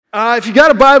If you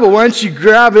got a Bible, why don't you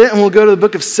grab it and we'll go to the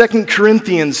book of 2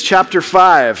 Corinthians chapter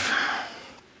 5.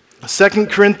 2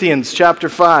 Corinthians chapter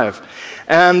 5.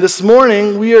 And this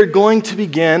morning we are going to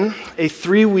begin a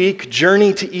 3-week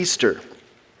journey to Easter.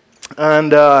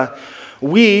 And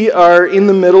we are in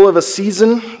the middle of a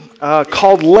season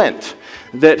called Lent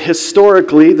that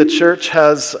historically the church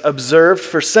has observed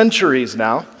for centuries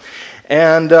now.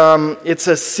 And it's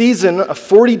a season of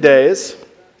 40 days,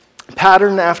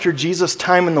 patterned after Jesus'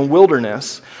 time in the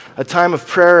wilderness, a time of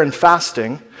prayer and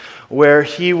fasting, where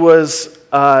he was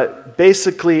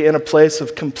basically in a place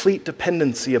of complete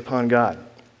dependency upon God.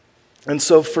 And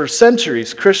so for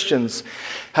centuries, Christians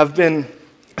have been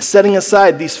setting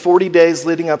aside these 40 days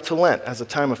leading up to Lent as a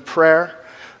time of prayer,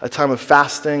 a time of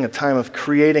fasting, a time of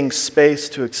creating space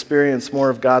to experience more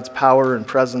of God's power and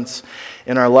presence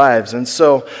in our lives. And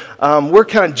so we're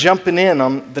kind of jumping in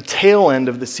on the tail end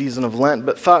of the season of Lent,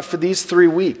 but thought for these 3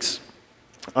 weeks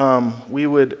we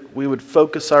would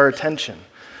focus our attention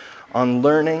on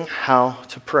learning how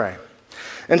to pray.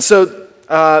 And so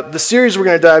the series we're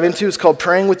going to dive into is called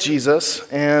Praying with Jesus,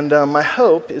 and my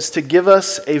hope is to give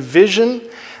us a vision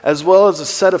as well as a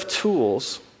set of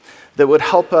tools that would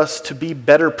help us to be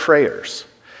better prayers.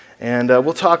 And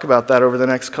we'll talk about that over the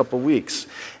next couple weeks.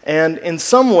 And in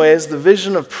some ways, the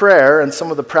vision of prayer and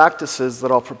some of the practices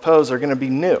that I'll propose are going to be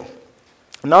new.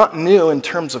 Not new in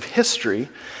terms of history,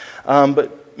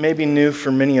 but maybe new for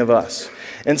many of us.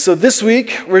 And so this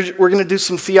week, we're going to do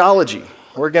some theology.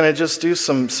 We're going to just do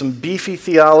some beefy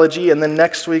theology, and then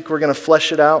next week we're going to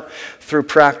flesh it out through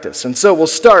practice. And so we'll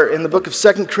start in the book of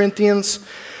 2 Corinthians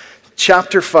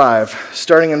chapter 5,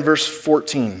 starting in verse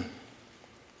 14.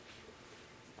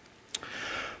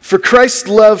 For Christ's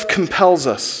love compels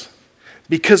us,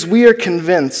 because we are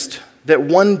convinced that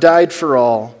one died for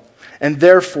all, and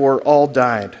therefore all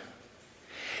died.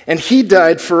 And he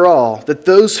died for all, that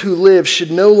those who live should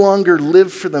no longer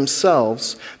live for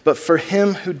themselves, but for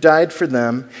him who died for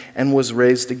them and was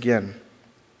raised again.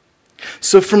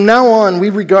 So from now on, we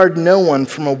regard no one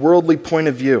from a worldly point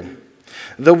of view.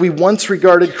 Though we once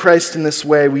regarded Christ in this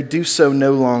way, we do so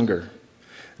no longer.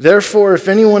 Therefore, if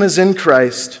anyone is in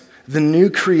Christ, the new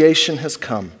creation has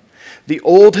come. The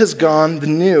old has gone, the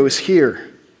new is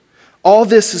here. All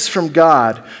this is from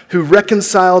God, who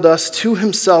reconciled us to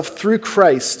himself through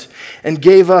Christ and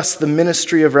gave us the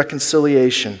ministry of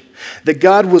reconciliation. That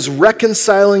God was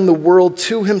reconciling the world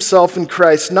to himself in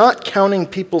Christ, not counting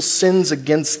people's sins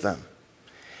against them.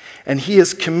 And he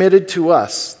has committed to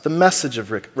us the message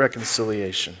of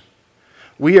reconciliation.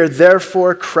 We are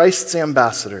therefore Christ's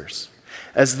ambassadors,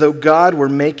 as though God were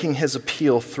making his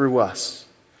appeal through us.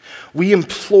 We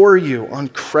implore you on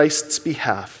Christ's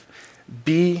behalf,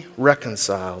 be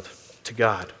reconciled to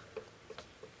God.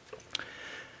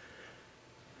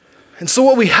 And so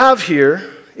what we have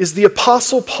here is the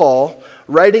Apostle Paul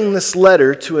writing this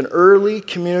letter to an early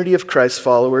community of Christ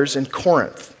followers in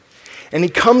Corinth. And he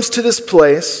comes to this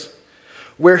place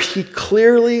where he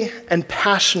clearly and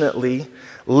passionately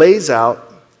lays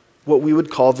out what we would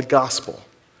call the gospel.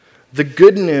 The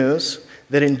good news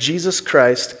that in Jesus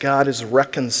Christ, God is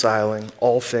reconciling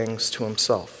all things to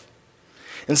himself.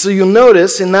 And so you'll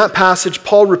notice in that passage,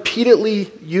 Paul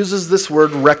repeatedly uses this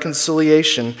word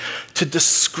reconciliation to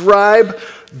describe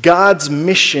God's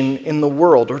mission in the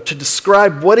world, or to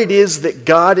describe what it is that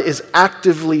God is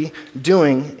actively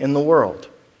doing in the world.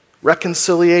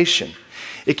 Reconciliation.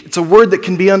 It's a word that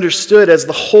can be understood as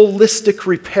the holistic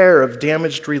repair of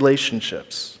damaged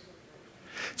relationships.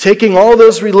 Taking all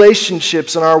those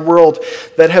relationships in our world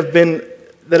that have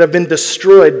been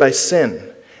destroyed by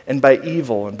sin and by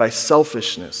evil and by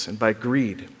selfishness and by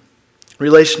greed.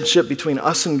 Relationship between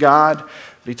us and God,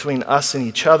 between us and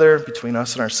each other, between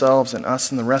us and ourselves, and us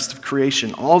and the rest of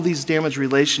creation. All these damaged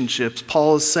relationships,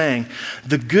 Paul is saying,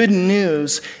 the good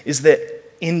news is that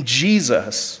in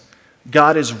Jesus,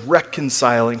 God is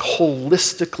reconciling,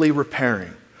 holistically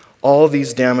repairing all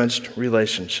these damaged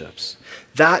relationships.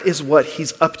 That is what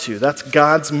he's up to. That's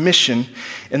God's mission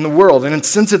in the world. And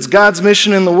since it's God's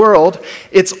mission in the world,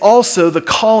 it's also the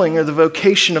calling or the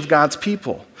vocation of God's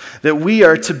people, that we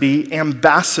are to be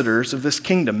ambassadors of this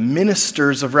kingdom,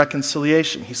 ministers of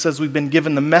reconciliation. He says we've been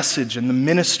given the message and the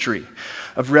ministry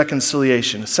of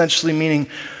reconciliation, essentially meaning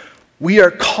we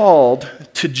are called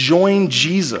to join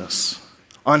Jesus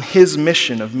on his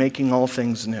mission of making all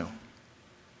things new.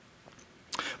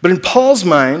 But in Paul's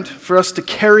mind, for us to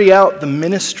carry out the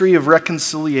ministry of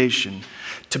reconciliation,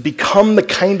 to become the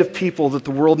kind of people that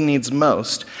the world needs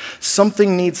most,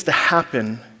 something needs to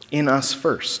happen in us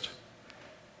first.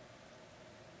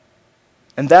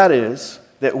 And that is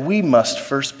that we must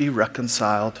first be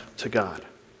reconciled to God.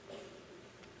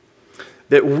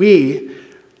 that we,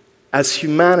 as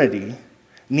humanity,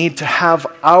 need to have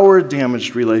our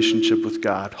damaged relationship with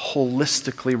God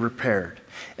holistically repaired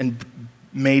and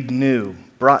made new,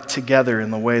 brought together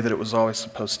in the way that it was always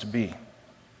supposed to be.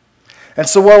 And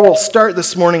so where we'll start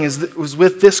this morning was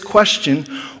with this question: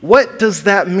 what does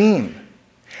that mean?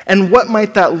 And what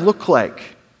might that look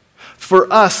like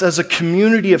for us as a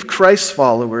community of Christ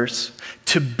followers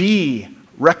to be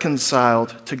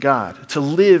reconciled to God, to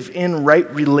live in right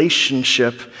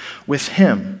relationship with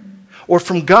Him? Or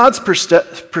from God's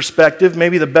perspective,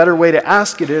 maybe the better way to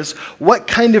ask it is, what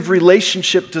kind of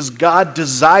relationship does God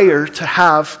desire to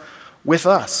have with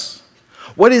us?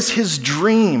 What is His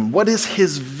dream? What is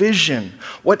His vision?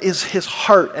 What is His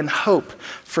heart and hope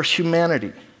for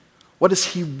humanity? What is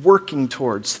He working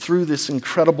towards through this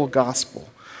incredible gospel?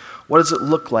 What does it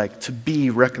look like to be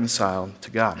reconciled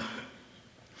to God?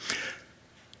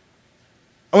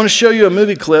 I want to show you a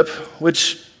movie clip,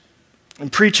 which in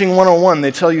Preaching 101,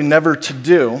 they tell you never to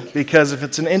do, because if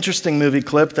it's an interesting movie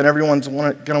clip, then everyone's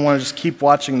going to want to just keep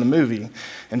watching the movie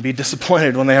and be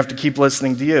disappointed when they have to keep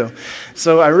listening to you.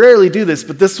 So I rarely do this,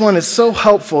 but this one is so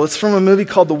helpful. It's from a movie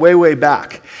called The Way, Way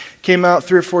Back. Came out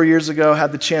 3 or 4 years ago,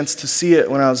 had the chance to see it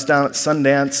when I was down at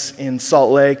Sundance in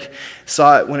Salt Lake.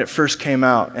 Saw it when it first came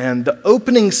out. And the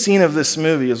opening scene of this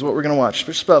movie is what we're going to watch.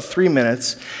 It's about 3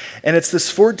 minutes. And it's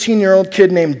this 14-year-old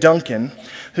kid named Duncan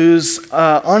who's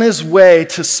on his way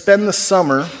to spend the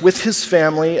summer with his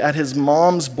family at his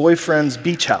mom's boyfriend's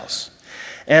beach house.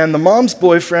 And the mom's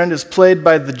boyfriend is played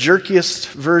by the jerkiest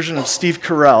version of Steve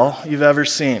Carell you've ever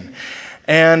seen.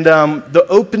 And the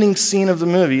opening scene of the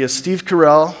movie is Steve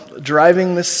Carell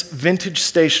driving this vintage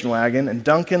station wagon, and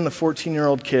Duncan, the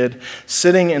 14-year-old kid,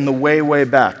 sitting in the way, way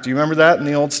back. Do you remember that in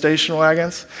the old station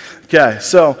wagons? Okay,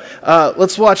 so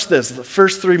let's watch this, the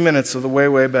first 3 minutes of The Way,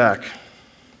 Way Back.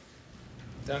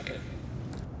 Duncan.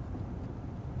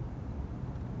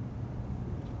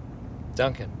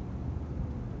 Duncan.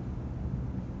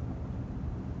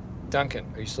 Duncan,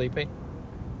 are you sleeping?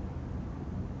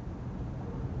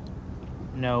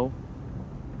 No.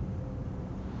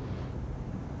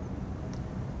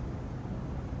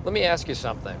 Let me ask you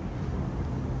something.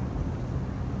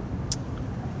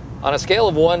 On a scale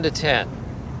of 1 to 10,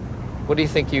 what do you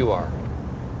think you are?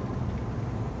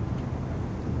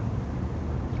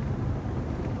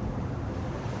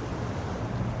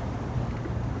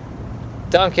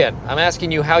 Duncan, I'm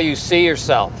asking you how you see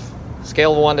yourself.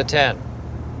 Scale of 1 to 10.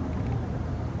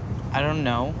 I don't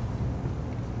know.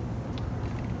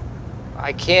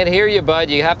 I can't hear you, bud.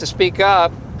 You have to speak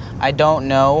up. I don't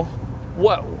know.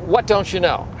 What don't you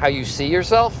know? How you see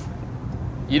yourself?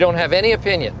 You don't have any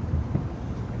opinion.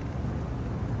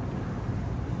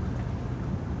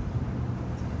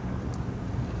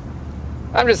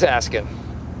 I'm just asking.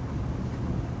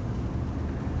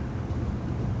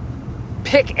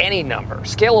 Pick any number.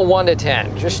 Scale of 1 to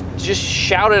 10. Just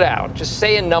shout it out. Just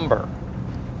say a number.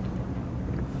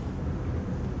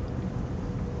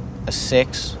 A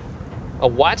 6. A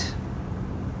what?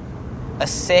 A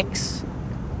 6.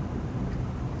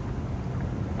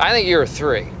 I think you're a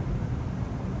 3.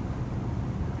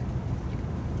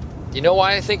 You know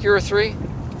why I think you're a 3?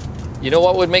 You know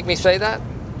what would make me say that?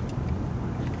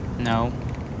 No.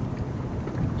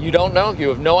 You don't know? You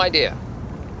have no idea.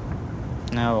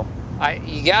 No.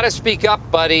 You gotta speak up,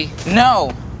 buddy.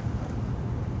 No!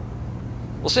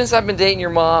 Well, since I've been dating your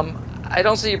mom, I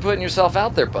don't see you putting yourself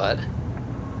out there, bud.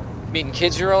 Meeting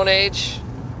kids your own age,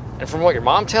 and from what your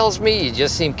mom tells me, you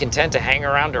just seem content to hang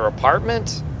around her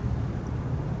apartment.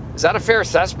 Is that a fair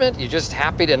assessment? You're just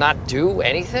happy to not do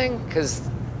anything? Because,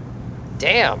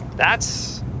 damn,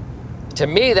 to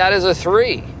me, that is a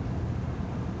 3.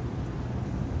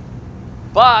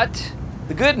 But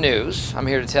the good news, I'm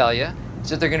here to tell you, is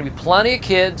that there are going to be plenty of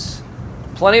kids,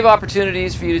 plenty of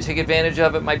opportunities for you to take advantage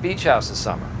of at my beach house this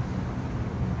summer.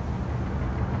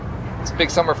 It's a big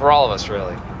summer for all of us,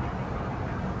 really.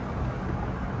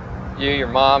 You, your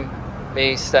mom,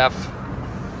 me, Steph.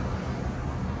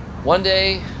 One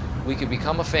day, we could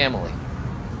become a family.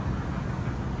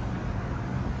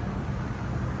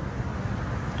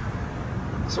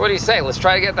 So what do you say? Let's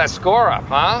try to get that score up,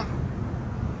 huh?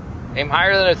 Aim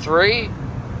higher than a 3?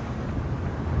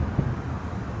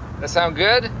 That sound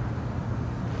good?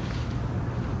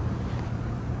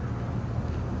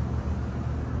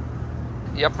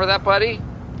 You up for that, buddy?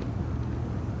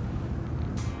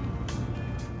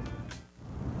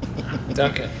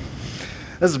 Duncan.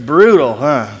 This is brutal,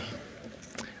 huh?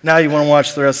 Now you want to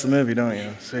watch the rest of the movie, don't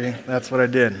you? See, that's what I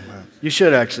did. You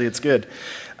should actually, it's good.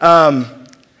 The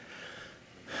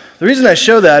reason I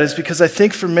show that is because I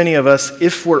think for many of us,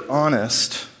 if we're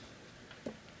honest,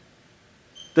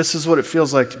 this is what it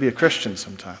feels like to be a Christian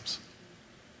sometimes.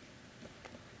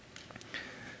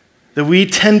 That we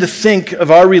tend to think of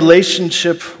our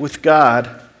relationship with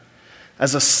God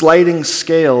as a sliding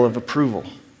scale of approval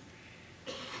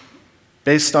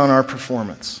based on our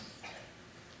performance.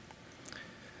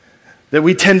 That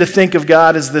we tend to think of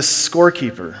God as this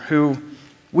scorekeeper who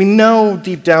we know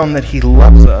deep down that he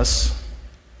loves us,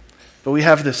 but we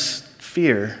have this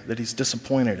fear that he's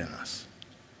disappointed in us,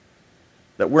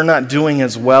 that we're not doing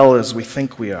as well as we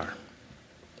think we are.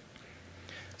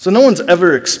 So no one's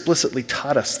ever explicitly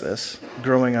taught us this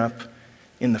growing up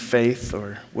in the faith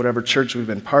or whatever church we've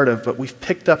been part of, but we've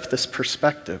picked up this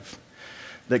perspective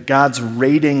that God's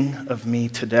rating of me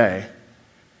today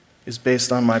is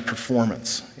based on my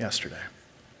performance yesterday.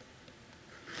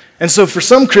 And so for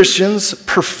some Christians,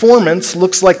 performance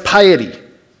looks like piety.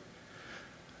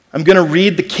 I'm going to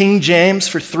read the King James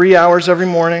for 3 hours every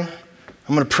morning.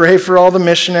 I'm going to pray for all the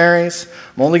missionaries.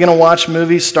 I'm only going to watch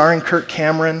movies starring Kirk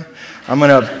Cameron. I'm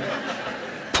going to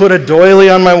put a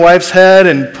doily on my wife's head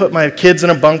and put my kids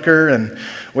in a bunker and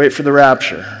wait for the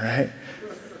rapture, right?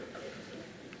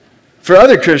 For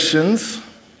other Christians,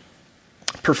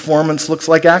 performance looks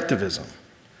like activism,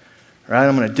 right?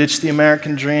 I'm going to ditch the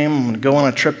American dream. I'm going to go on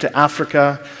a trip to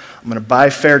Africa. I'm going to buy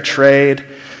fair trade.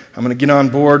 I'm going to get on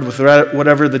board with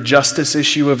whatever the justice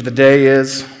issue of the day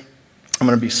is. I'm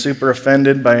going to be super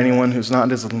offended by anyone who's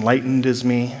not as enlightened as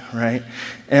me, right?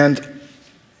 And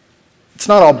it's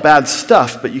not all bad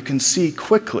stuff, but you can see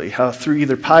quickly how through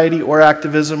either piety or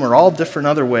activism or all different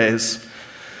other ways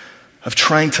of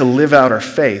trying to live out our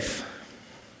faith,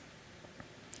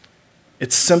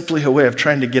 it's simply a way of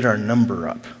trying to get our number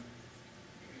up,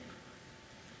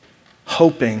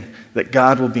 hoping that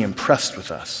God will be impressed with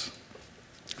us,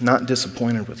 not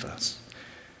disappointed with us.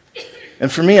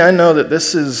 And for me, I know that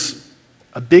this is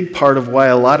a big part of why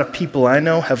a lot of people I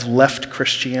know have left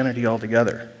Christianity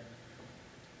altogether.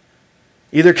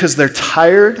 Either because they're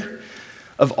tired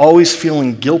of always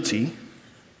feeling guilty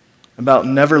about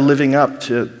never living up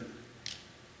to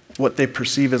what they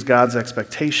perceive as God's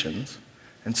expectations,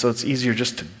 and so it's easier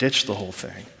just to ditch the whole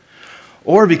thing.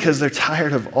 Or because they're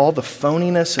tired of all the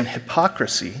phoniness and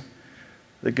hypocrisy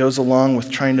that goes along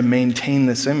with trying to maintain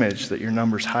this image that your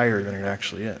number's higher than it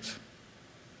actually is.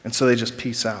 And so they just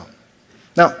peace out.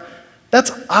 Now,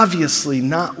 that's obviously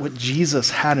not what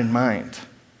Jesus had in mind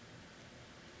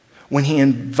when he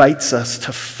invites us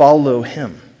to follow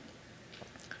him.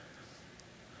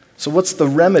 So what's the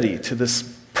remedy to this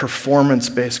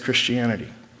performance-based Christianity?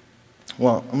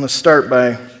 Well, I'm going to start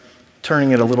by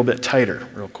turning it a little bit tighter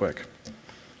real quick.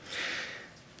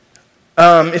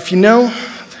 If you know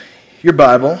your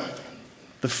Bible,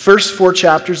 the first 4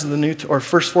 chapters of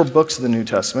first 4 books of the New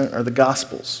Testament are the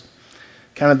Gospels,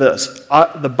 kind of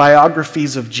the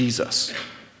biographies of Jesus.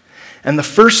 And the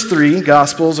first 3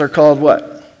 Gospels are called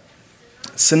what?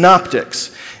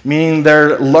 Synoptics, meaning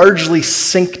they're largely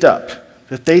synced up,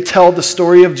 that they tell the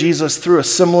story of Jesus through a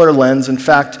similar lens. In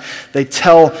fact, they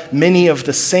tell many of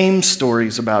the same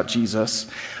stories about Jesus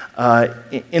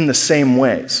in the same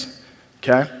ways,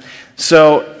 okay?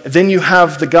 So then you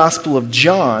have the Gospel of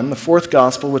John, the 4th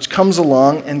Gospel, which comes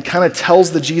along and kind of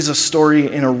tells the Jesus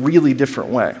story in a really different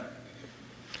way.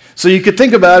 So you could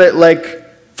think about it like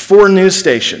 4 news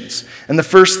stations, and the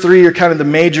first 3 are kind of the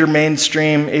major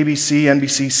mainstream, ABC,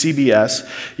 NBC, CBS.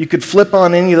 You could flip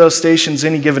on any of those stations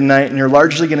any given night, and you're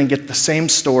largely going to get the same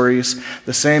stories,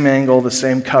 the same angle, the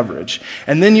same coverage.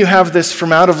 And then you have this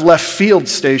from out of left field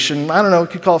station, I don't know, we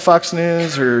could call it Fox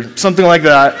News or something like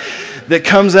that, that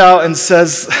comes out and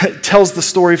tells the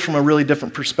story from a really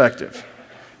different perspective.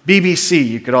 BBC,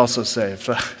 you could also say, if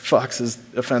Fox is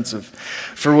offensive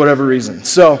for whatever reason.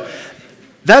 So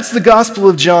that's the Gospel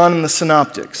of John and the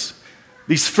Synoptics.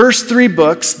 These first 3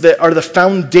 books that are the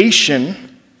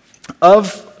foundation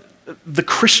of the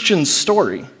Christian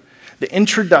story, the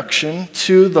introduction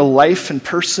to the life and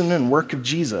person and work of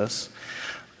Jesus,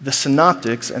 the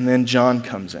Synoptics, and then John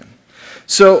comes in.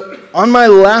 So on my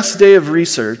last day of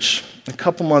research, a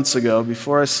couple months ago,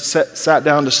 before I sat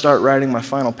down to start writing my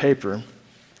final paper,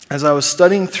 as I was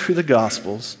studying through the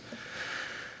Gospels,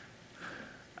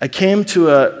 I came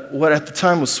to what at the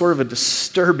time was sort of a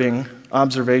disturbing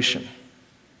observation.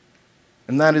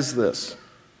 And that is this.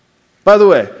 By the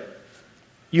way,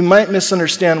 you might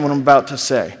misunderstand what I'm about to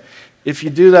say. If you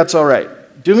do, that's all right.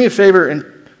 Do me a favor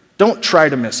and don't try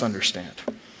to misunderstand,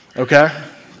 okay?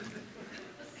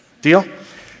 Deal?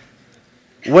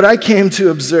 What I came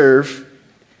to observe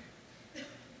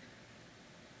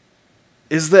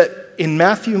is that in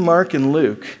Matthew, Mark, and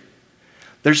Luke,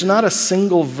 there's not a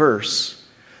single verse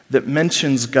that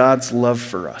mentions God's love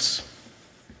for us.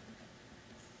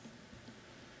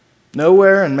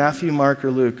 Nowhere in Matthew, Mark,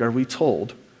 or Luke are we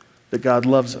told that God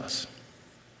loves us.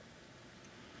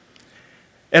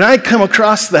 And I come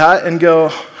across that and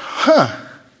go,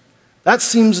 that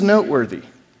seems noteworthy.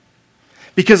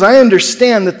 Because I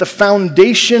understand that the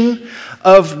foundation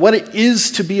of what it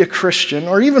is to be a Christian,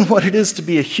 or even what it is to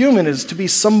be a human, is to be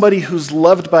somebody who's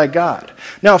loved by God.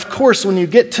 Now, of course, when you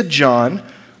get to John,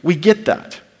 we get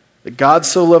that God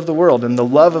so loved the world, and the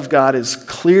love of God is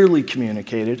clearly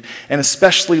communicated, and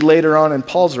especially later on in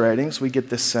Paul's writings, we get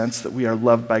this sense that we are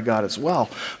loved by God as well.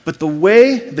 But the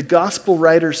way the gospel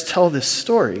writers tell this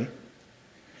story,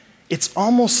 it's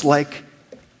almost like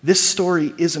this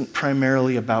story isn't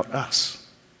primarily about us.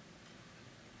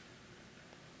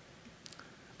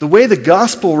 The way the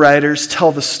gospel writers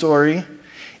tell the story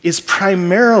is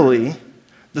primarily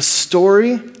the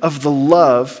story of the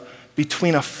love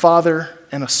between a father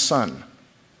and a son.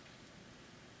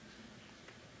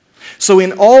 So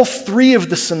in all three of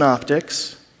the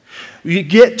synoptics, you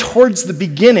get towards the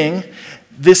beginning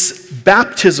this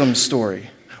baptism story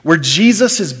where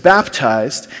Jesus is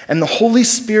baptized and the Holy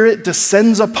Spirit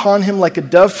descends upon him like a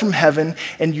dove from heaven,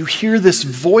 and you hear this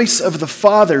voice of the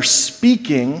Father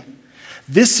speaking,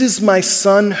 "This is my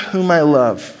Son whom I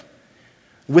love.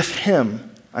 With him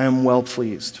I am well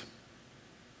pleased."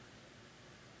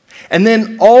 And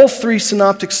then all three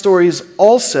synoptic stories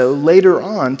also later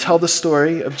on tell the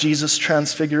story of Jesus'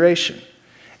 transfiguration.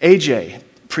 AJ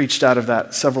preached out of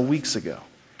that several weeks ago.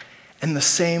 And the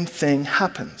same thing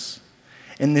happens.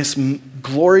 In this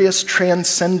glorious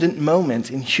transcendent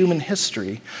moment in human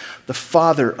history, the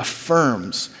Father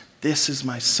affirms, "This is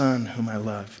my Son whom I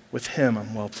love. With him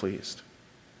I'm well pleased."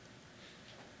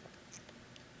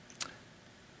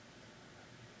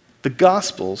 The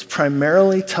Gospels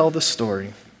primarily tell the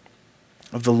story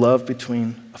of the love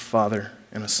between a father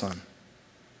and a son.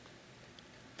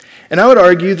 And I would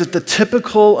argue that the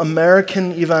typical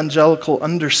American evangelical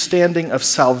understanding of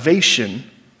salvation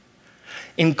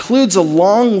includes a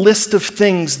long list of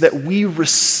things that we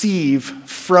receive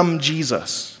from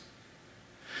Jesus.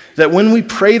 That when we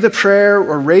pray the prayer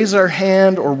or raise our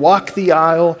hand or walk the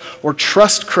aisle or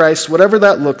trust Christ, whatever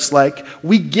that looks like,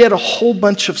 we get a whole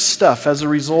bunch of stuff as a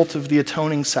result of the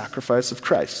atoning sacrifice of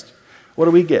Christ. What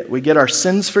do we get? We get our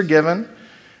sins forgiven,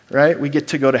 right? We get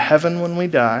to go to heaven when we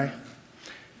die,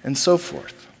 and so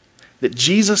forth. That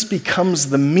Jesus becomes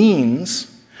the means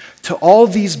to all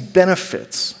these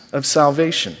benefits of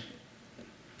salvation.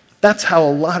 That's how a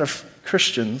lot of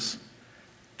Christians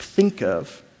think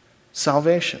of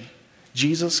salvation.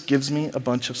 Jesus gives me a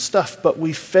bunch of stuff, but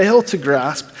we fail to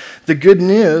grasp the good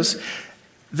news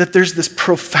that there's this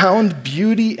profound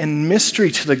beauty and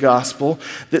mystery to the gospel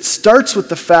that starts with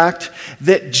the fact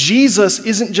that Jesus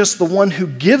isn't just the one who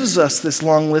gives us this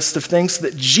long list of things,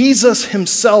 that Jesus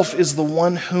himself is the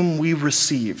one whom we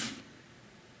receive.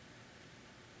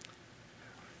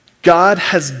 God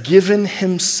has given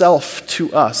himself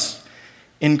to us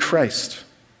in Christ.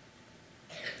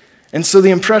 And so the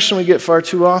impression we get far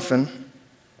too often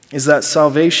is that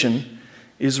salvation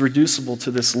is reducible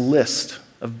to this list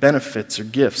of benefits or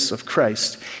gifts of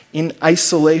Christ in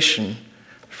isolation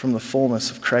from the fullness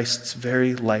of Christ's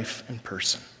very life and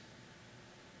person.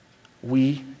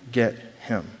 We get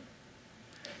him.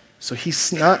 So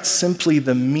he's not simply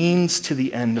the means to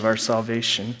the end of our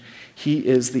salvation. He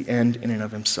is the end in and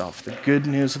of himself. The good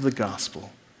news of the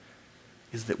gospel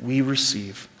is that we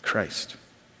receive Christ.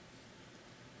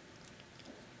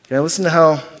 Okay, listen to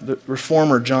how the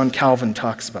reformer John Calvin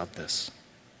talks about this.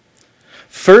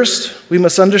 First, we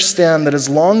must understand that as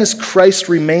long as Christ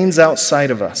remains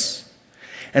outside of us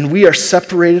and we are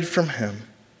separated from him,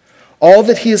 all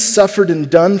that he has suffered and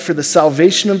done for the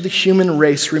salvation of the human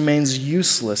race remains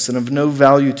useless and of no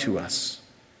value to us.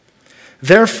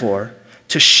 Therefore,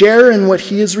 to share in what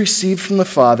he has received from the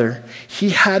Father,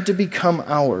 he had to become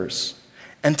ours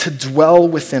and to dwell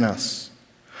within us.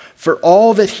 For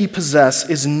all that he possesses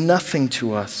is nothing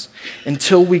to us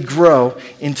until we grow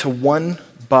into one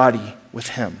body with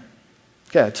him.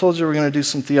 Okay, I told you we're going to do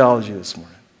some theology this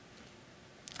morning.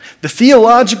 The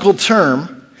theological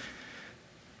term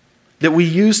that we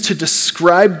use to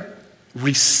describe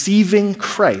receiving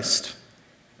Christ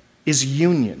is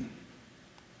union.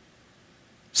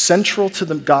 Central to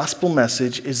the gospel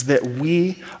message is that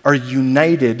we are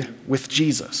united with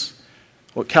Jesus.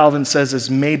 What Calvin says is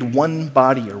made one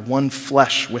body or one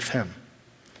flesh with him.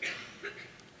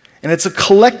 And it's a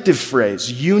collective phrase,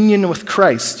 union with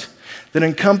Christ, that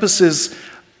encompasses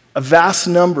a vast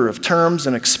number of terms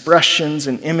and expressions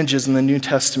and images in the New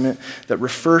Testament that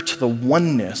refer to the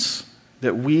oneness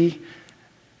that we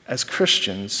as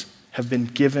Christians have been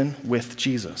given with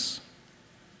Jesus.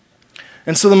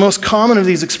 And so the most common of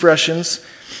these expressions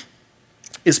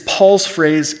is Paul's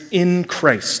phrase, in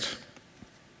Christ,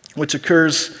 which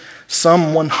occurs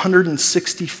some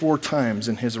 164 times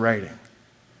in his writing.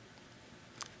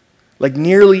 Like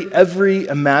nearly every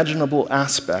imaginable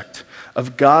aspect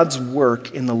of God's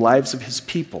work in the lives of his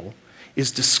people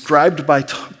is described by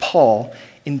Paul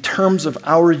in terms of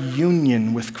our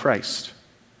union with Christ.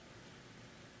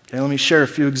 Okay, let me share a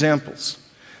few examples.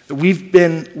 We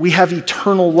have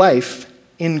eternal life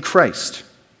in Christ.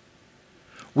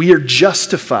 We are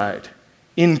justified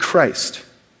in Christ.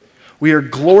 We are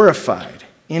glorified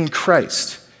in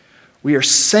Christ. We are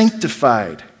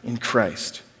sanctified in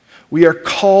Christ. We are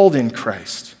called in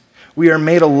Christ. We are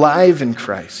made alive in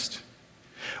Christ.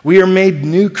 We are made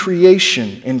new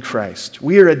creation in Christ.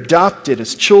 We are adopted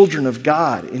as children of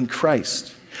God in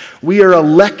Christ. We are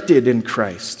elected in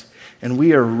Christ. And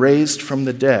we are raised from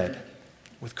the dead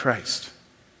with Christ.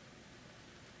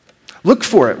 Look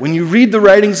for it. When you read the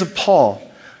writings of Paul,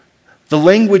 the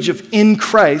language of in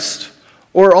Christ,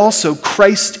 or also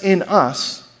Christ in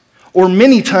us, or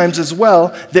many times as well,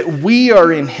 that we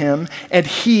are in him and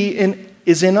he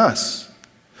is in us.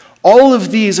 All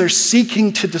of these are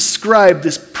seeking to describe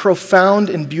this profound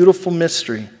and beautiful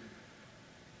mystery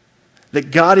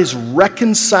that God is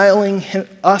reconciling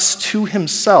us to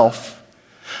himself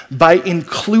by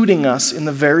including us in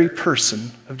the very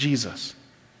person of Jesus.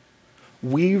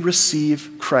 We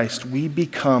receive Christ. We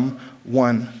become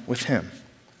one with him.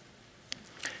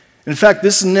 In fact,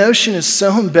 this notion is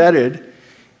so embedded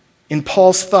in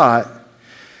Paul's thought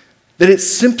that it's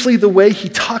simply the way he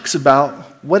talks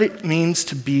about what it means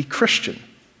to be Christian.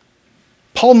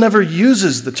 Paul never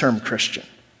uses the term Christian,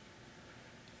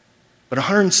 but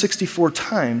 164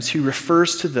 times he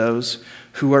refers to those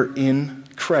who are in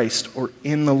Christ or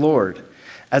in the Lord,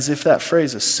 as if that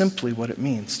phrase is simply what it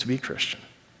means to be Christian.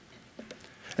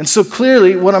 And so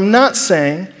clearly, what I'm not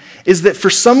saying is that for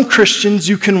some Christians,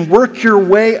 you can work your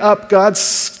way up God's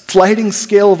sliding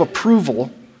scale of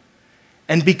approval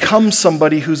and become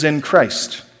somebody who's in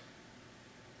Christ.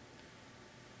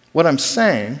 What I'm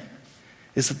saying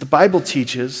is that the Bible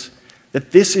teaches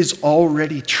that this is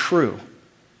already true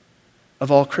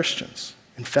of all Christians.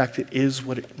 In fact, it is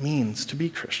what it means to be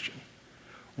Christian.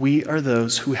 We are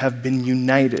those who have been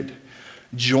united,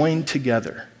 joined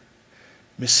together,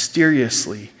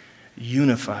 mysteriously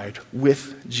unified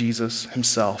with Jesus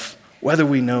himself, whether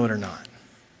we know it or not.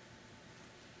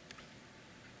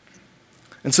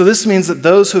 And so this means that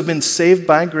those who have been saved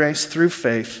by grace through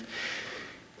faith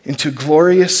into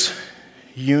glorious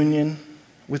union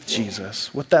with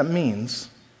Jesus, what that means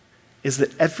is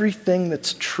that everything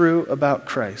that's true about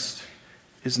Christ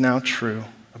is now true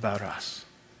about us.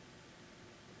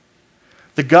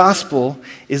 The gospel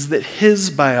is that his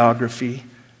biography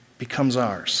becomes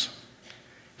ours.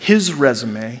 His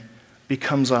resume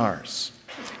becomes ours.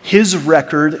 His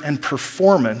record and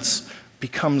performance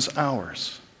becomes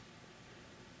ours.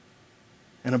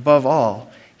 And above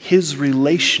all, his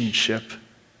relationship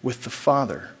with the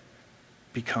Father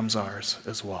becomes ours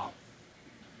as well.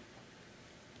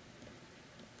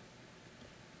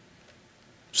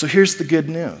 So here's the good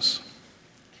news.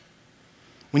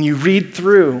 When you read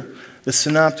through the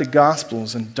Synoptic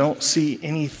Gospels and don't see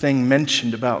anything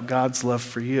mentioned about God's love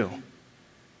for you,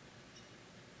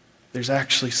 there's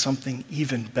actually something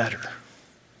even better.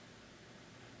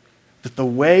 That the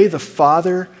way the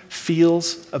Father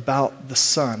feels about the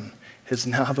Son is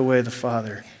now the way the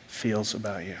Father feels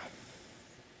about you.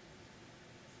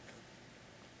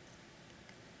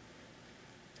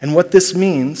 And what this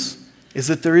means is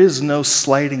that there is no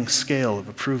sliding scale of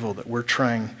approval that we're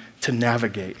trying to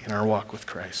navigate in our walk with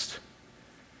Christ.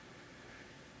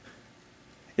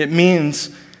 It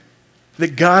means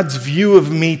that God's view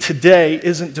of me today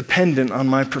isn't dependent on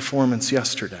my performance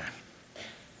yesterday.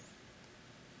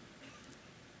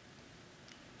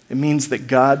 It means that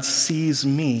God sees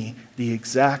me the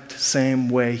exact same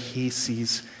way he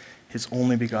sees his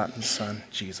only begotten Son,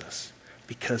 Jesus,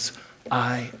 because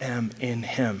I am in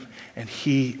him and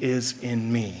he is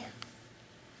in me.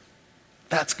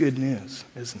 That's good news,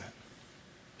 isn't it?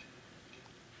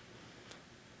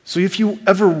 So if you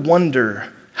ever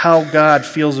wonder how God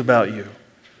feels about you,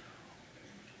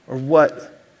 or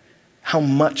how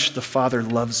much the Father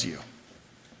loves you,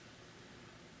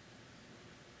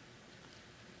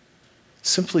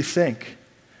 simply think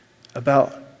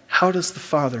about, how does the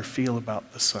Father feel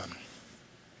about the Son?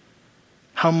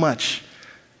 How much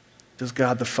does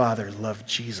God the Father love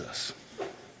Jesus?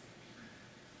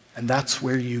 And that's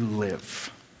where you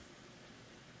live.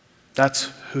 That's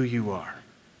who you are.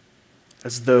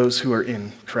 as those who are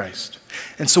in Christ.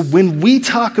 And so when we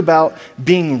talk about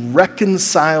being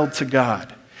reconciled to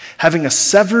God, having a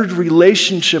severed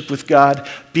relationship with God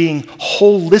being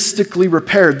holistically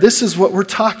repaired, this is what we're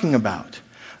talking about.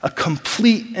 A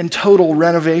complete and total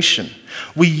renovation.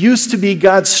 We used to be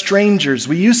God's strangers.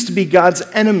 We used to be God's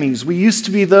enemies. We used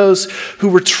to be those who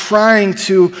were trying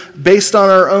to, based on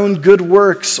our own good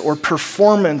works or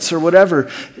performance or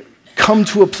whatever, come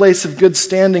to a place of good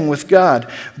standing with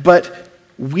God. But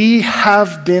we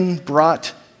have been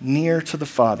brought near to the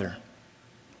Father,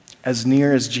 as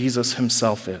near as Jesus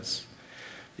himself is.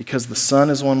 Because the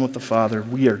Son is one with the Father,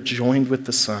 we are joined with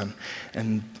the Son,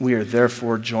 and we are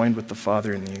therefore joined with the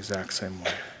Father in the exact same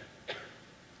way.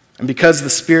 And because the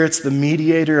Spirit's the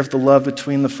mediator of the love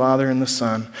between the Father and the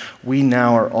Son, we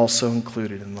now are also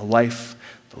included in the life,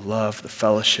 the love, the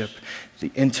fellowship,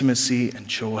 the intimacy and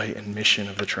joy and mission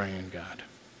of the triune God.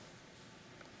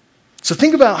 So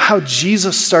think about how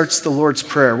Jesus starts the Lord's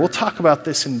Prayer. We'll talk about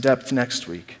this in depth next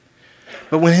week.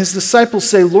 But when his disciples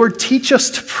say, Lord, teach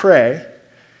us to pray,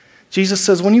 Jesus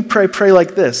says, when you pray, pray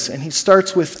like this. And he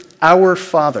starts with our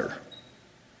Father.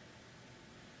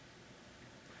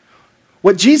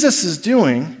 What Jesus is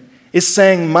doing is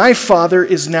saying, my Father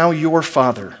is now your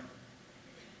Father.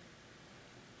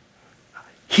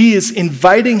 He is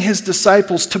inviting his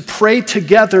disciples to pray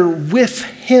together with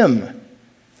him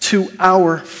to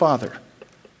our Father.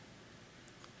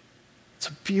 It's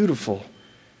a beautiful,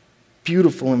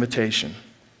 beautiful invitation.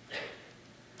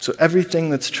 So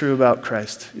everything that's true about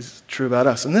Christ is true about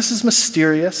us. And this is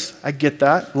mysterious. I get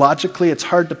that. Logically, it's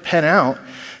hard to pen out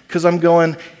because I'm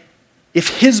going,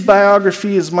 if his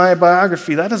biography is my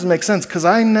biography, that doesn't make sense because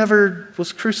I never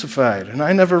was crucified and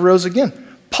I never rose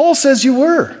again. Paul says you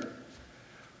were.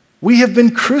 We have been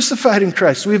crucified in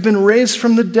Christ. We have been raised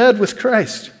from the dead with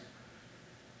Christ.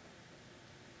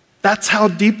 That's how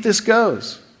deep this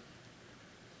goes.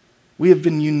 We have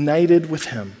been united with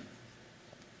him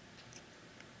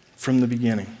from the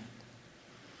beginning.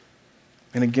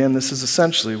 And again, this is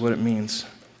essentially what it means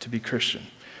to be Christian.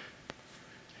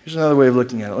 Here's another way of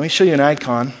looking at it. Let me show you an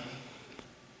icon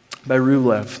by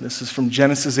Rublev. This is from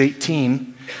Genesis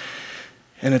 18,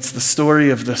 and it's the story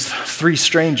of the three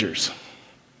strangers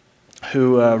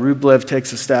who Rublev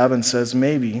takes a stab and says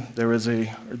maybe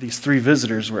these three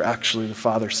visitors were actually the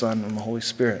Father, Son, and the Holy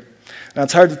Spirit. Now,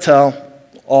 it's hard to tell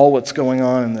all what's going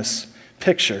on in this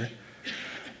picture,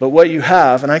 but what you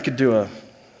have, and I could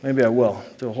maybe I will,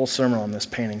 do a whole sermon on this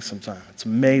painting sometime. It's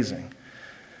amazing.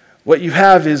 What you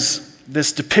have is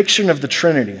this depiction of the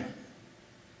Trinity.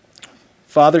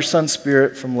 Father, Son,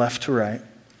 Spirit from left to right.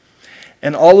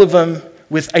 And all of them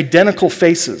with identical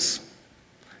faces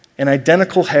and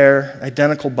identical hair,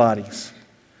 identical bodies,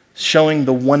 showing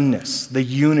the oneness, the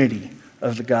unity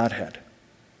of the Godhead.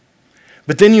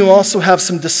 But then you also have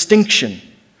some distinction.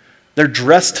 They're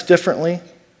dressed differently.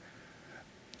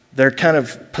 They're kind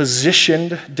of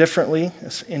positioned differently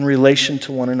in relation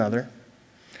to one another.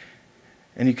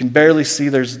 And you can barely see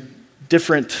there's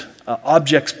different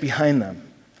objects behind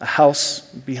them. A house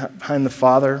behind the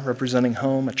Father representing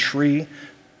home, a tree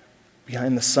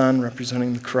behind the Son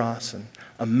representing the cross, and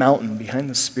a mountain behind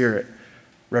the Spirit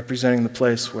representing the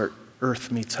place where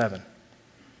earth meets heaven.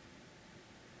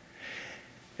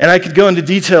 And I could go into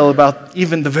detail about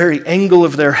even the very angle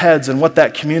of their heads and what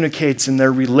that communicates in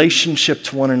their relationship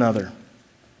to one another.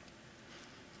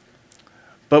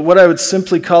 But what I would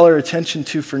simply call our attention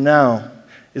to for now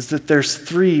is that there's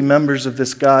three members of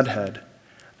this Godhead,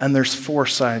 and there's four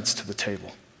sides to the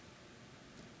table.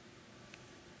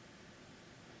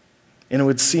 And it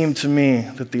would seem to me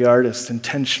that the artist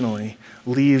intentionally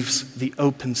leaves the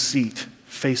open seat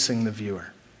facing the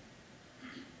viewer,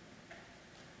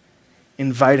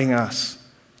 inviting us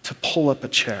to pull up a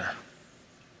chair,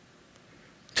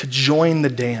 to join the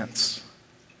dance,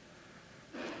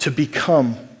 to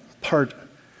become part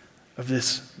of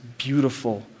this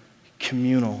beautiful,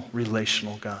 communal,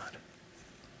 relational God.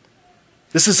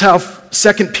 This is how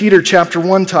 2 Peter chapter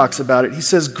 1 talks about it. He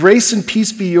says, grace and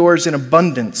peace be yours in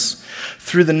abundance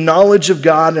through the knowledge of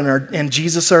God and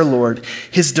Jesus our Lord.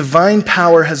 His divine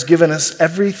power has given us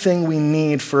everything we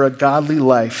need for a godly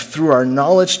life through our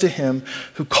knowledge to him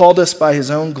who called us by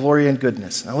his own glory and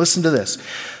goodness. Now listen to this.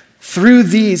 Through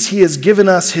these he has given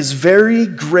us his very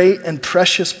great and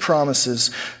precious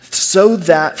promises, so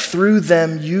that through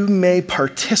them you may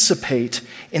participate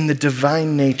in the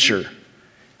divine nature,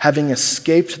 having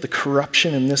escaped the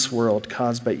corruption in this world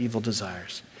caused by evil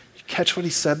desires. You catch what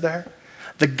he said there?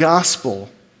 The gospel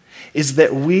is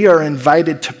that we are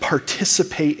invited to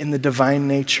participate in the divine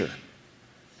nature.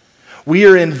 We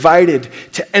are invited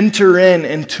to enter in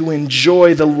and to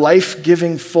enjoy the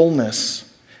life-giving fullness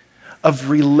of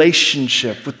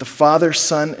relationship with the Father,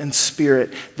 Son, and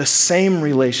Spirit, the same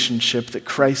relationship that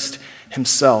Christ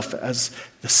himself, as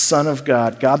the Son of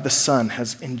God, God the Son,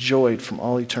 has enjoyed from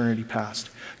all eternity past.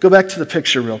 Go back to the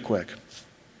picture real quick.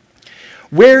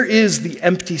 Where is the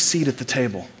empty seat at the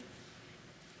table?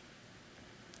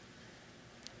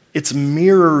 It's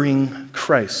mirroring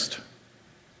Christ.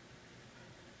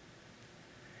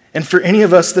 And for any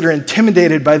of us that are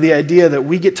intimidated by the idea that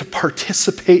we get to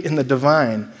participate in the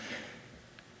divine,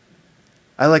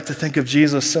 I like to think of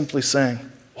Jesus simply saying,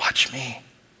 watch me.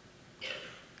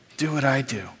 Do what I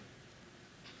do.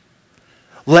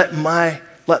 Let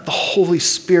the Holy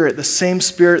Spirit, the same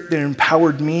Spirit that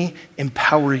empowered me,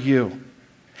 empower you.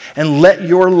 And let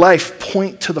your life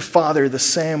point to the Father the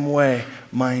same way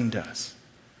mine does.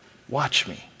 Watch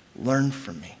me. Learn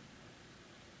from me.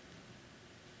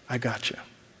 I got you.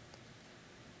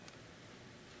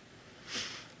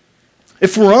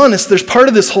 If we're honest, there's part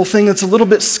of this whole thing that's a little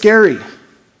bit scary.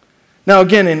 Now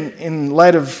again, in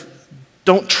light of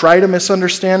don't try to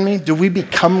misunderstand me, do we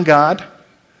become God?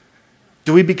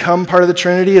 Do we become part of the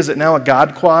Trinity? Is it now a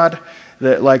God quad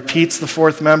that like Pete's the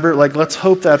fourth member? Like, let's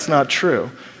hope that's not true,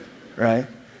 right?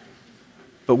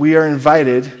 But we are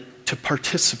invited to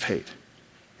participate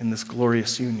in this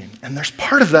glorious union. And there's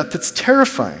part of that that's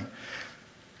terrifying.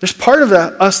 There's part of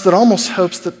us that almost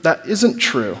hopes that that isn't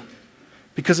true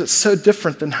because it's so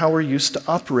different than how we're used to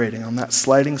operating on that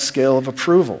sliding scale of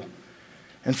approval.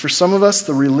 And for some of us,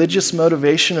 the religious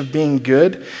motivation of being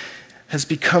good has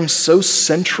become so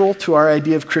central to our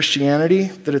idea of Christianity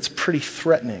that it's pretty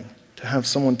threatening to have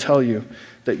someone tell you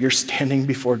that your standing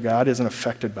before God isn't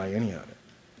affected by any of it,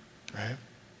 right?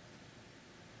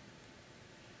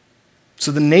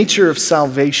 So the nature of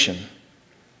salvation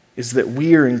is that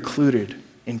we are included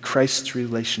in Christ's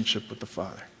relationship with the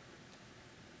Father.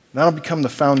 That'll become the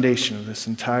foundation of this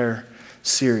entire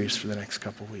series for the next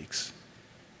couple weeks.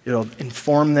 It'll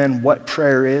inform then what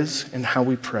prayer is and how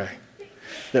we pray.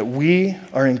 That we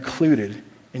are included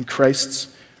in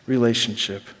Christ's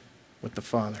relationship with the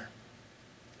Father.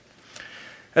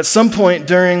 At some point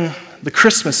during the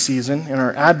Christmas season in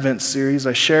our Advent series,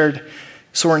 I shared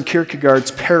Soren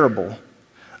Kierkegaard's parable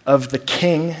of the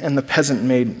king and the peasant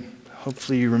maiden.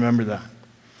 Hopefully you remember that.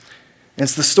 And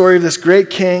it's the story of this great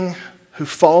king who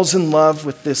falls in love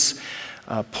with this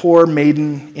poor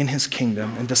maiden in his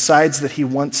kingdom and decides that he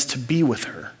wants to be with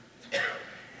her.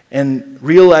 And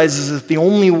realizes that the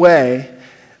only way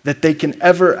that they can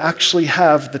ever actually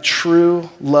have the true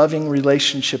loving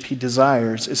relationship he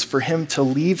desires is for him to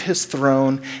leave his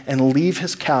throne and leave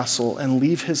his castle and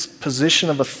leave his position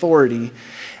of authority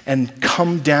and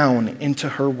come down into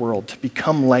her world to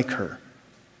become like her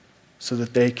so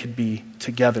that they could be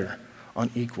together on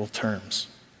equal terms.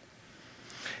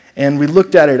 And we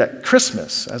looked at it at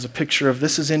Christmas as a picture of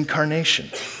this is incarnation.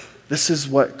 This is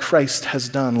what Christ has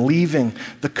done, leaving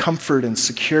the comfort and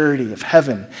security of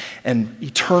heaven and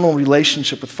eternal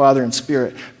relationship with Father and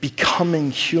Spirit,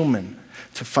 becoming human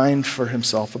to find for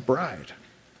himself a bride,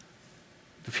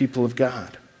 the people of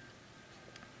God.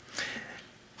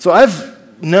 So I've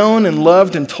known and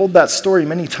loved and told that story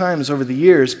many times over the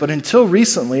years, but until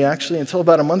recently, actually until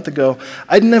about a month ago,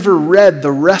 I'd never read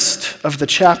the rest of the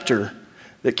chapter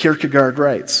that Kierkegaard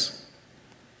writes.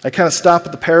 I kind of stop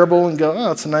at the parable and go,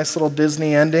 oh, it's a nice little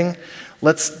Disney ending.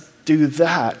 Let's do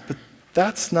that. But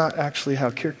that's not actually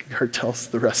how Kierkegaard tells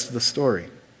the rest of the story.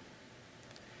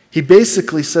 He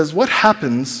basically says, what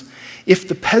happens if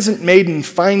the peasant maiden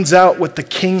finds out what the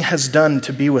king has done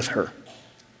to be with her?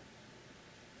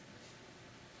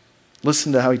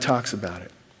 Listen to how he talks about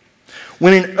it.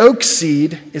 When an oak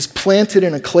seed is planted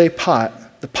in a clay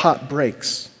pot, the pot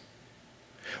breaks.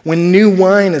 When new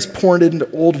wine is poured into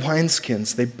old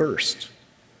wineskins, they burst.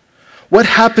 What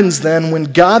happens then when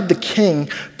God the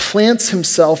King plants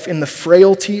himself in the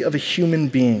frailty of a human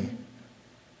being?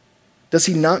 Does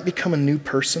he not become a new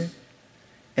person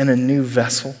and a new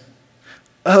vessel?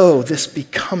 Oh, this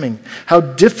becoming, how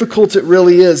difficult it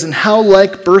really is, and how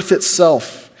like birth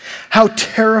itself, how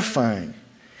terrifying.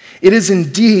 It is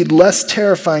indeed less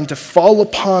terrifying to fall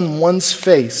upon one's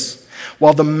face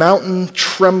while the mountain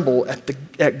tremble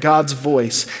at God's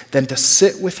voice than to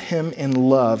sit with him in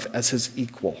love as his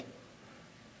equal.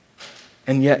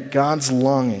 And yet God's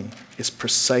longing is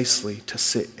precisely to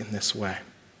sit in this way.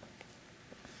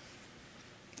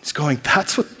 He's going,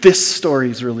 that's what this story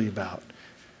is really about.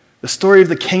 The story of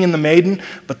the king and the maiden,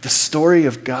 but the story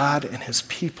of God and his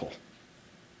people.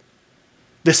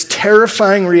 This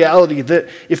terrifying reality that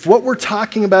if what we're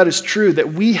talking about is true,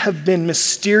 that we have been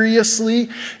mysteriously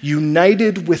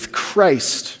united with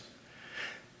Christ,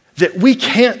 that we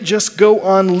can't just go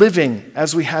on living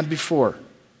as we had before,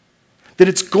 that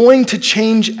it's going to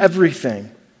change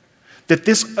everything, that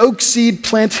this oak seed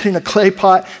planted in a clay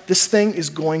pot, this thing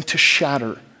is going to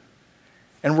shatter,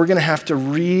 and we're going to have to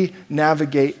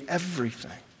re-navigate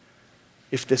everything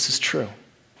if this is true.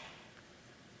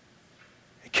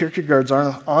 Kierkegaard's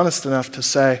honest enough to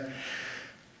say,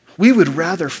 we would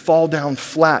rather fall down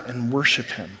flat and worship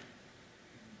him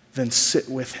than sit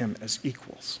with him as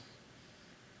equals.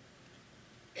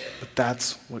 But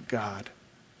that's what God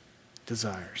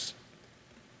desires.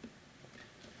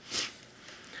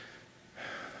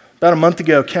 About a month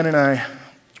ago, Ken and I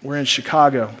were in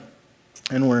Chicago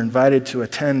and were invited to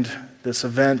attend this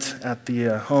event at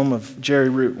the home of Jerry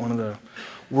Root, one of the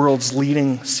world's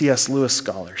leading C.S. Lewis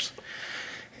scholars.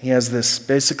 He has this,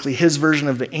 basically his version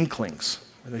of the Inklings,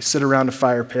 where they sit around a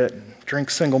fire pit and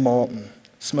drink single malt and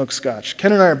smoke scotch.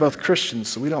 Ken and I are both Christians,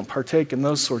 so we don't partake in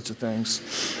those sorts of things.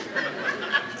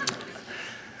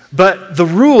 But the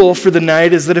rule for the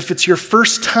night is that if it's your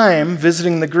first time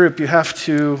visiting the group, you have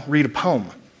to read a poem.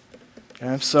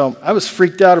 Okay? So I was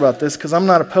freaked out about this because I'm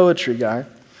not a poetry guy.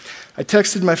 I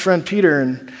texted my friend Peter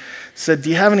and said,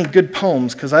 do you have any good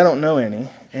poems? Because I don't know any.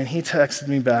 And he texted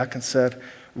me back and said,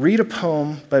 read a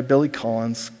poem by Billy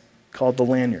Collins called The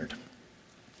Lanyard.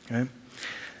 Okay?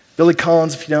 Billy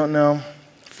Collins, if you don't know,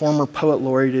 former poet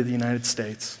laureate of the United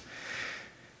States.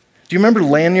 Do you remember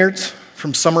lanyards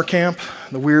from summer camp?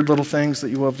 The weird little things that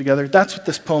you wove together? That's what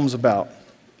this poem's about.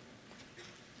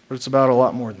 But it's about a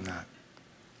lot more than that.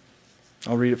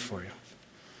 I'll read it for you.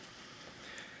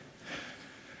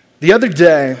 The other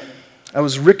day, I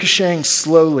was ricocheting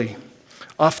slowly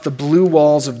off the blue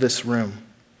walls of this room,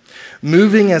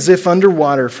 moving as if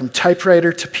underwater from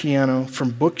typewriter to piano,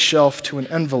 from bookshelf to an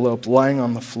envelope lying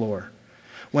on the floor,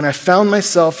 when I found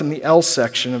myself in the L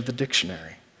section of the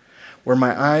dictionary, where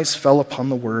my eyes fell upon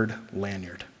the word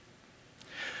lanyard.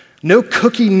 No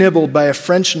cookie nibbled by a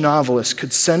French novelist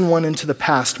could send one into the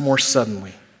past more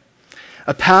suddenly.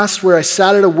 A past where I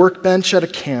sat at a workbench at a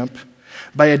camp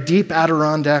by a deep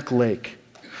Adirondack lake,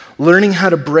 learning how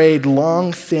to braid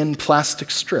long, thin plastic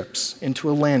strips into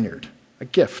a lanyard, a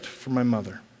gift from my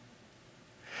mother.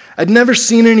 I'd never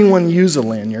seen anyone use a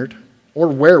lanyard, or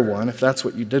wear one if that's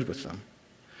what you did with them.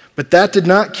 But that did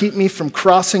not keep me from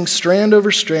crossing strand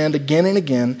over strand again and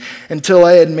again until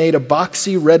I had made a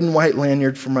boxy red and white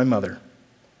lanyard for my mother.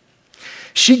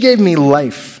 She gave me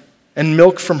life and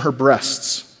milk from her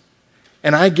breasts,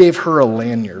 and I gave her a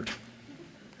lanyard.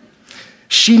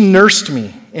 She nursed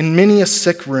me in many a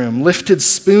sick room, lifted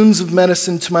spoons of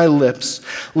medicine to my lips,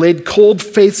 laid cold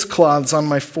face cloths on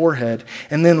my forehead,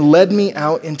 and then led me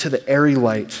out into the airy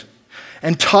light,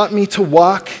 and taught me to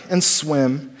walk and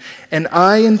swim, and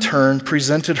I, in turn,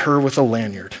 presented her with a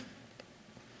lanyard.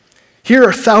 Here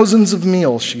are thousands of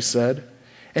meals, she said,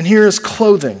 and here is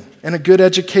clothing and a good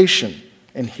education,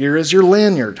 and here is your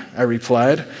lanyard, I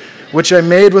replied, which I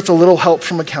made with a little help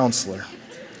from a counselor.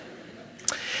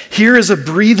 Here is a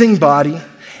breathing body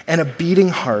and a beating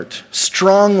heart,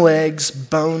 strong legs,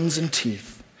 bones, and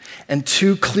teeth, and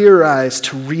 2 clear eyes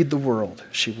to read the world,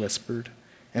 she whispered.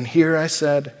 And here, I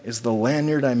said, is the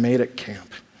lanyard I made at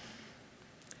camp.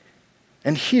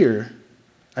 And here,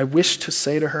 I wish to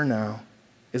say to her now,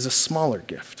 is a smaller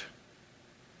gift.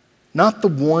 Not the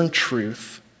worn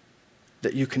truth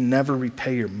that you can never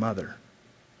repay your mother,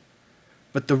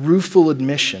 but the rueful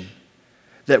admission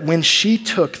that when she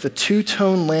took the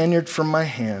 2-tone lanyard from my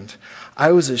hand,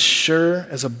 I was as sure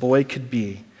as a boy could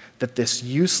be that this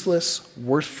useless,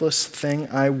 worthless thing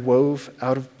I wove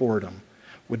out of boredom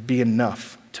would be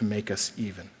enough to make us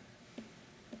even.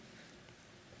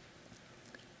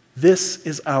 This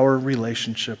is our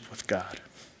relationship with God.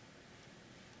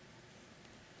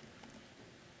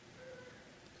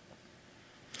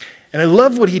 And I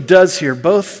love what he does here,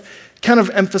 both kind of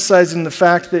emphasizing the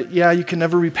fact that, yeah, you can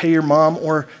never repay your mom,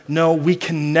 or no, we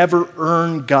can never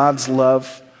earn God's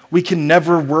love. We can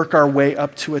never work our way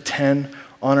up to a 10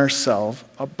 on ourselves,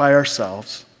 by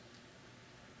ourselves.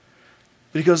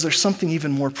 But he goes, there's something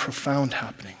even more profound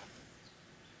happening.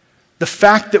 The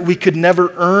fact that we could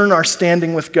never earn our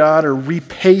standing with God or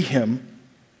repay him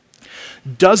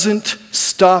doesn't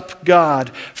stop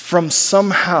God from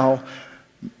somehow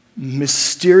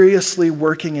mysteriously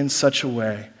working in such a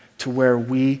way to where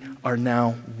we are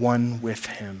now one with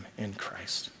him in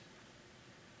Christ.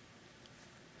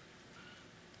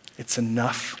 It's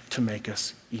enough to make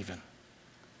us even.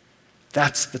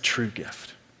 That's the true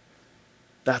gift.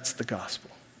 That's the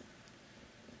gospel.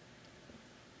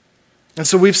 And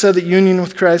so we've said that union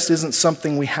with Christ isn't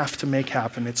something we have to make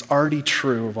happen. It's already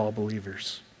true of all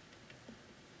believers.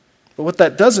 But what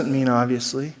that doesn't mean,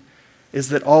 obviously, is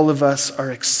that all of us are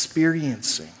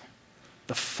experiencing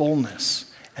the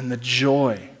fullness and the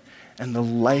joy and the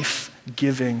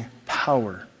life-giving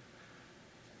power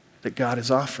that God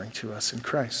is offering to us in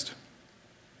Christ.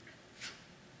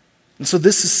 And so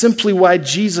this is simply why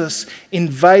Jesus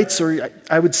invites, or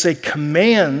I would say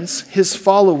commands, his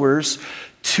followers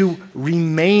to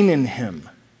remain in him,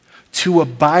 to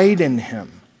abide in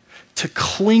him, to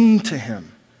cling to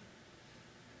him.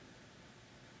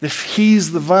 If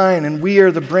he's the vine and we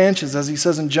are the branches, as he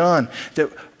says in John,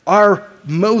 that our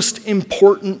most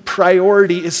important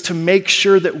priority is to make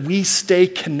sure that we stay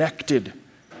connected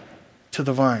to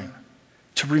the vine,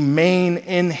 to remain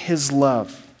in his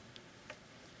love.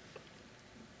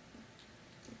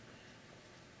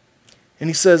 And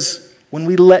he says, when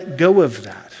we let go of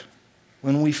that,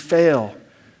 when we fail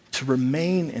to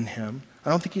remain in him, I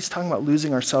don't think he's talking about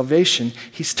losing our salvation.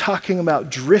 He's talking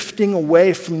about drifting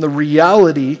away from the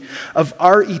reality of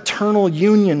our eternal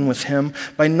union with him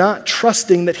by not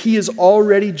trusting that he has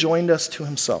already joined us to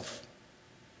himself.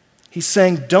 He's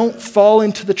saying, don't fall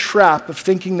into the trap of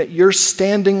thinking that your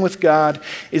standing with God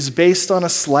is based on a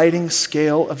sliding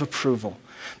scale of approval.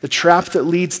 The trap that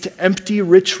leads to empty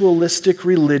ritualistic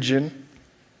religion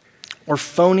or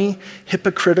phony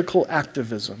hypocritical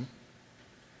activism.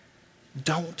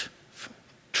 Don't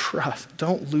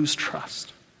lose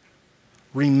trust.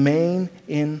 Remain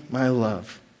in my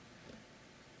love.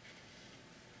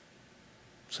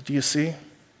 So do you see?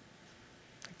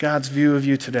 God's view of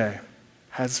you today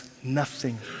has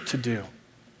nothing to do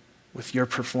with your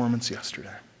performance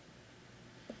yesterday.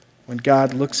 When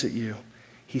God looks at you,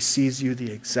 he sees you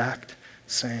the exact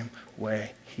same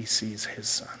way he sees his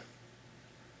son.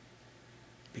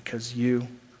 Because you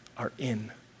are in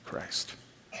Christ.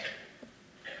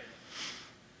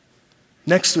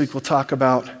 Next week, we'll talk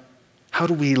about how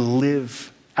do we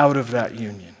live out of that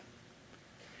union?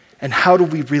 And how do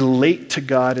we relate to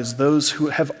God as those who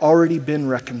have already been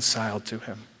reconciled to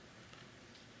him?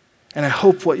 And I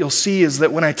hope what you'll see is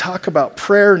that when I talk about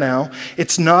prayer now,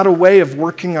 it's not a way of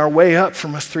working our way up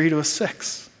from a 3 to a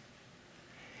 6.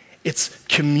 It's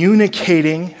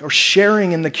communicating or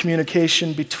sharing in the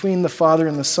communication between the Father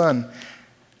and the Son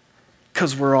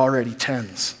because we're already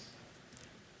 10s.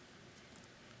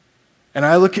 And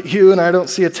I look at you and I don't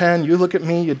see a 10. You look at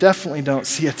me, you definitely don't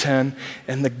see a 10.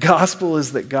 And the gospel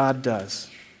is that God does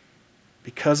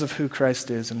because of who Christ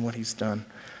is and what he's done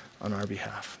on our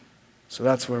behalf. So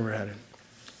that's where we're headed.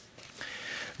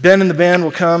 Ben and the band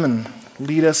will come and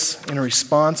lead us in a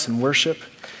response and worship.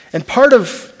 And part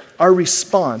of our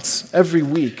response every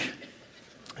week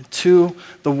to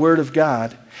the Word of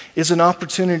God is an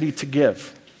opportunity to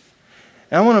give.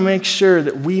 And I want to make sure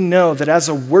that we know that as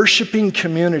a worshiping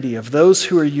community of those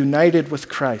who are united with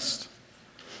Christ,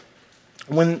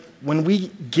 when we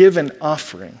give an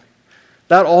offering,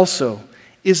 that also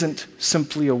isn't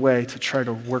simply a way to try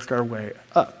to work our way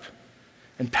up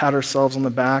and pat ourselves on the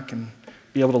back and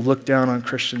be able to look down on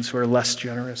Christians who are less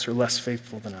generous or less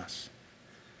faithful than us.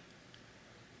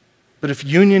 But if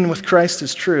union with Christ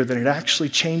is true, then it actually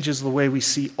changes the way we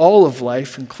see all of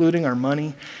life, including our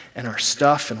money and our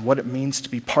stuff and what it means to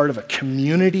be part of a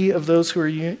community of those who are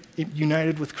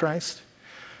united with Christ.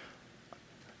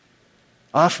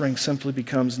 Offering simply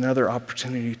becomes another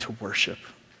opportunity to worship,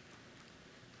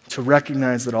 to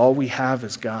recognize that all we have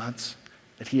is God's,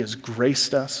 that he has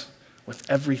graced us with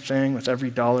everything, with every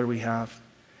dollar we have.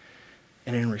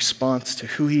 And in response to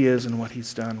who he is and what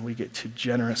he's done, we get to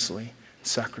generously,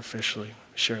 sacrificially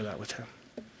share that with him.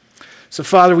 So,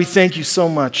 Father, we thank you so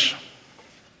much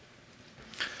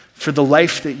for the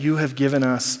life that you have given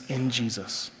us in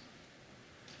Jesus.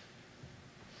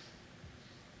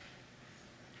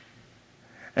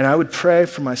 And I would pray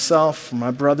for myself, for my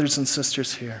brothers and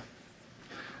sisters here,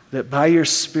 that by your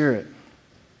Spirit,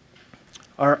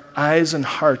 our eyes and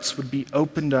hearts would be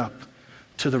opened up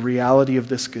to the reality of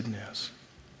this good news.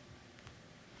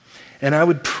 And I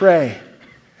would pray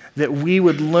that we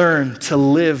would learn to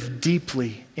live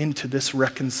deeply into this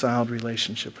reconciled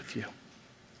relationship with you.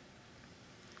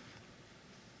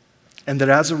 And that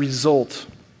as a result,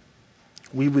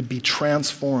 we would be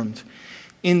transformed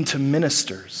into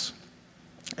ministers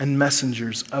and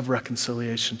messengers of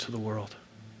reconciliation to the world.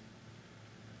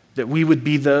 That we would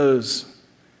be those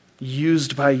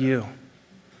used by you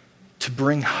to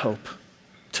bring hope,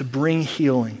 to bring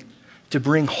healing, to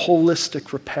bring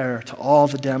holistic repair to all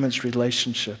the damaged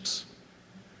relationships,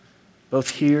 both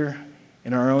here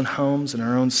in our own homes, in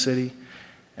our own city,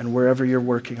 and wherever you're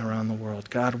working around the world.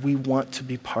 God, we want to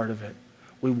be part of it.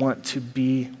 We want to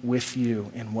be with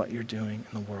you in what you're doing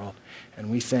in the world.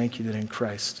 And we thank you that in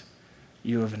Christ,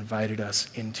 you have invited us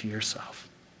into yourself.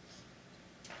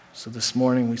 So this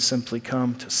morning, we simply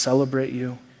come to celebrate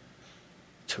you,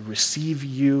 to receive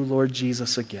you, Lord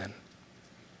Jesus, again,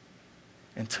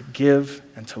 and to give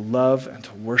and to love and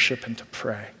to worship and to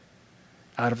pray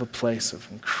out of a place of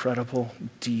incredible,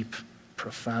 deep,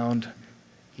 profound,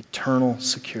 eternal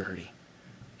security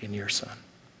in your Son.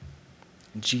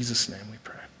 In Jesus' name we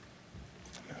pray.